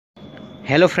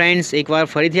Hello friends, एक बार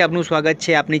फरीथी आपનું સ્વાગત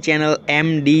છે આપની ચેનल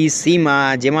M.D.C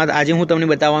માં, જેમાં આજે હું તમને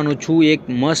બતાવવાનું છું એક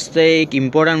મસ્ત એક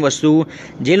ઇમ્પોર્ટન્ટ વસ્તુ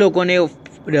જે લોકોને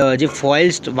જે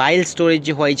ફાઇલ સ્ટોરેજ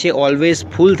જે હોય છે ઓલવેઝ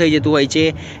ફૂલ થઈ જતું હોય છે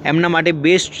એમના માટે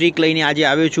બેસ્ટ ટ્રીક લઈને આજે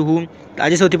આવ્યો છું હું।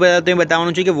 આજે સૌથી પહેલાં તો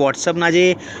બતાવવાનું છે કે વોટ્સઅપના જે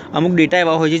અમુક ડેટા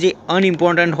એવા હોય છે જે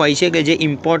અનઇમ્પોર્ટન્ટ હોય છે કે જે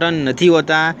ઇમ્પોર્ટન્ટ નથી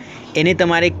હોતા, એને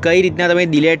તમારે કઈ રીતના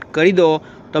તમે ડિલીટ કરી દો।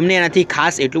 તમને એનાથી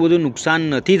ખાસ એટલું બધું નુકસાન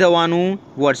નથી થવાનું,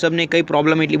 વોટ્સઅપને કંઈ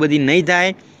પ્રોબ્લેમ એટલી બધી નહીં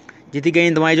થાય, જેથી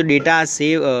કરીને તમારે જો ડેટા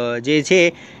સેવ જે છે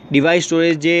ડિવાઇસ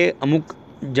સ્ટોરેજ જે અમુક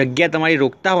જગ્યા તમારી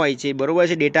રોકતા હોય છે, બરાબર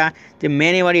છે, ડેટા જે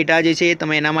મેન એવા ડેટા જે છે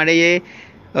તમે એના માટે જે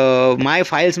માય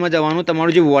ફાઇલ્સમાં જવાનું,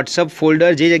 તમારું જે વોટ્સઅપ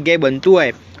ફોલ્ડર જે જગ્યાએ બનતું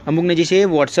હોય, અમુકને જે છે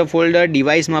વોટ્સઅપ ફોલ્ડર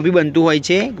ડિવાઇસમાં બી બનતું હોય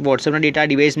છે, વોટ્સઅપના ડેટા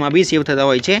ડિવાઇસમાં બી સેવ થતા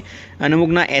હોય છે અને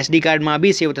અમુકના SD કાર્ડમાં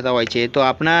બી સેવ થતા હોય છે। તો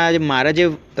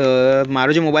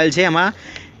મારો જે મોબાઈલ છે એમાં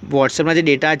વોટ્સઅપના જે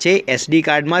ડેટા છે SD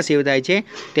કાર્ડમાં સેવ થાય છે।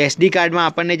 તો SD કાર્ડમાં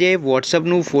આપણને જે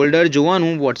વોટ્સઅપનું ફોલ્ડર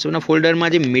જોવાનું, વોટ્સઅપના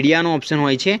ફોલ્ડરમાં જે મીડિયાનો ઓપ્શન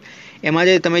હોય છે એમાં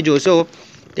જે તમે જોશો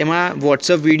તેમાં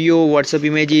WhatsApp video, WhatsApp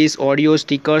images, audio,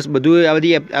 stickers બધું આ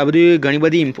બધી ઘણી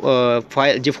બધી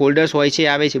ફાઇલ જે ફોલ્ડર્સ હોય છે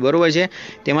આવે છે, બરાબર છે।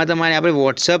 તેમાં તમારે આપણે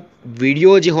વોટ્સઅપ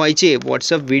વિડીયો જે હોય છે,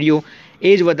 વોટ્સઅપ વિડીયો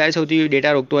એ જ વધારે સૌથી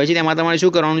ડેટા રોકતો હોય છે। તેમાં તમારે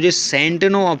શું કરવાનું, જે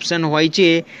સેન્ટનો ઓપ્શન હોય છે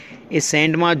એ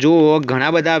સેન્ટમાં જો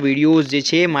ઘણા બધા વિડીયોઝ જે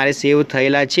છે મારે સેવ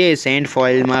થયેલા છે સેન્ટ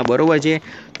ફાઇલમાં, બરાબર છે,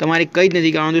 તમારે કંઈ જ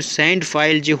નથી કરવાનું। સેન્ટ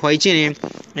ફાઇલ જે હોય છે ને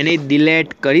એને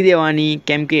ડિલીટ કરી દેવાની,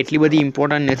 કેમ કે એટલી બધી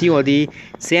ઇમ્પોર્ટન્ટ નથી હોતી।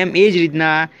 સેમ એ જ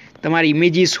રીતના તમારી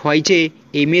ઇમેજીસ હોય છે,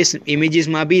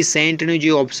 ઇમેજીસમાં બી સેન્ટનું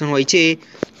જે ઓપ્શન હોય છે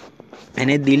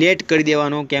એને ડિલીટ કરી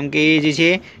દેવાનો, કેમ કે એ જે છે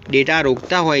ડેટા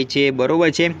રોકતા હોય છે,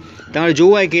 બરાબર છે। તમારે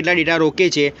જોવું હોય કેટલા ડેટા રોકે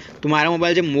છે તો મારા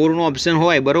મોબાઈલ જે મોરનો ઓપ્શન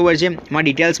હોય, બરાબર છે, એમાં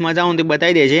ડિટેલ્સમાં જાઉં તો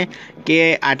બતાવી દે છે કે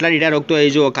આટલા ડેટા રોકતો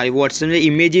હોય। જો ખાલી વોટ્સઅપ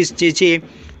ઇમેજીસ જે છે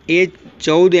એ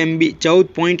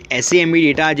 14.80 MB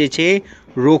ડેટા જે છે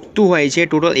રોકતું હોય છે।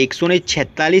 ટોટલ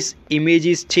 146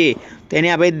 ઇમેજીસ છે, તો એને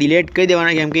આપણે ડિલીટ કરી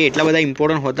દેવાના, કેમ કે એટલા બધા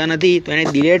ઇમ્પોર્ટન્ટ હોતા નથી, તો એને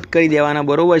ડિલીટ કરી દેવાના,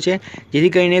 બરાબર છે,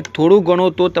 જેથી કરીને થોડું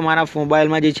ઘણું તો તમારા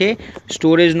મોબાઈલમાં જે છે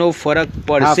સ્ટોરેજનો ફરક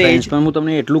પડશે જ। પણ હું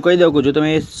તમને એટલું કહી દઉં કે જો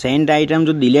તમે સેન્ટ આઇટમ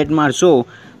જો ડિલીટ મારશો,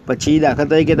 પછી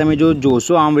દાખલા તરીકે તમે જો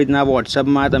જોશો આમ રીતના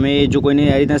વોટ્સઅપમાં તમે જો કોઈને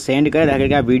આ રીતના સેન્ડ કરેલા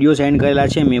કે આ વિડીયો સેન્ડ કરેલા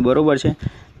છે મેં, બરાબર છે,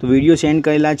 તો વિડીયો સેન્ડ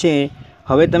કરેલા છે,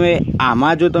 હવે તમે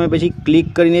આમાં જો તમે પછી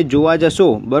ક્લિક કરીને જોવા જશો,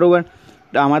 બરાબર,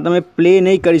 તો આમાં તમે પ્લે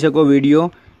નહીં કરી શકો વિડીયો,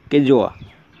 કે જો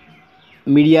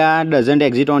media doesn't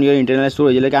exit on your internal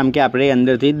storage, એટલે કે આમ કે આપણે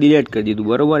અંદરથી ડિલીટ કરી દીધું,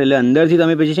 બરાબર, એટલે અંદરથી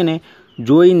તમે પછી છે ને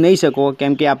જોઈ નહીં શકો,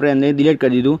 કેમ કે આપણે અંદર ડિલીટ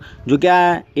કરી દીધું। જો કે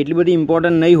આ એટલી બધી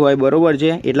ઇમ્પોર્ટન્ટ નહીં હોય, બરાબર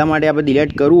છે, એટલા માટે આપણે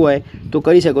ડિલીટ કરવું હોય તો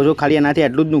કરી શકો છો। ખાલી એનાથી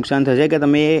આટલું જ નુકસાન થશે કે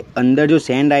તમે અંદર જો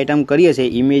સેન્ડ આઇટમ કરી હશે,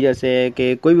 ઇમેજ હશે કે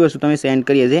કોઈ બી વસ્તુ તમે સેન્ડ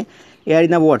કરી હશે, એ આ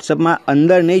રીતના વોટ્સઅપમાં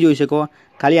અંદર નહીં જોઈ શકો,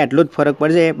 ખાલી આટલો જ ફરક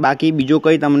પડશે। બાકી બીજો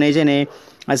કંઈ તમને છે ને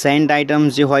આ સેન્ટ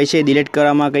આઇટમ્સ જે હોય છે ડિલીટ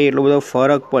કરવામાં કંઈ એટલો બધો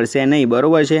ફરક પડશે નહીં,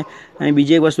 બરાબર છે। અને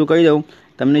બીજી એક વસ્તુ કહી દઉં,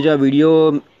 તમને જો આ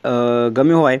વિડીયો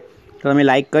ગમ્યો હોય તો તમે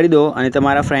લાઇક કરી દો, અને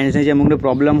તમારા ફ્રેન્ડ્સને જે અમુકને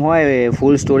પ્રોબ્લેમ હોય,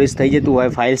 ફૂલ સ્ટોરેજ થઈ જતું હોય,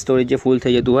 ફાઇલ સ્ટોરેજ જે ફૂલ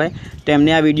થઈ જતું હોય, તો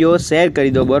એમને આ વિડીયો શેર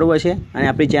કરી દો, બરાબર છે, અને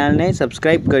આપણી ચેનલને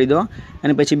સબસ્ક્રાઈબ કરી દો,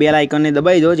 અને પછી બેલ આઇકનને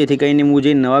દબાવી દો, જેથી કરીને હું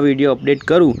જે નવા વિડીયો અપડેટ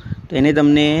કરું તો એને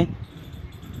તમને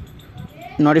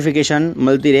નોટિફિકેશન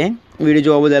મળતી રહે। વિડીયો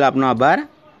જોવા બદલ આપનો આભાર।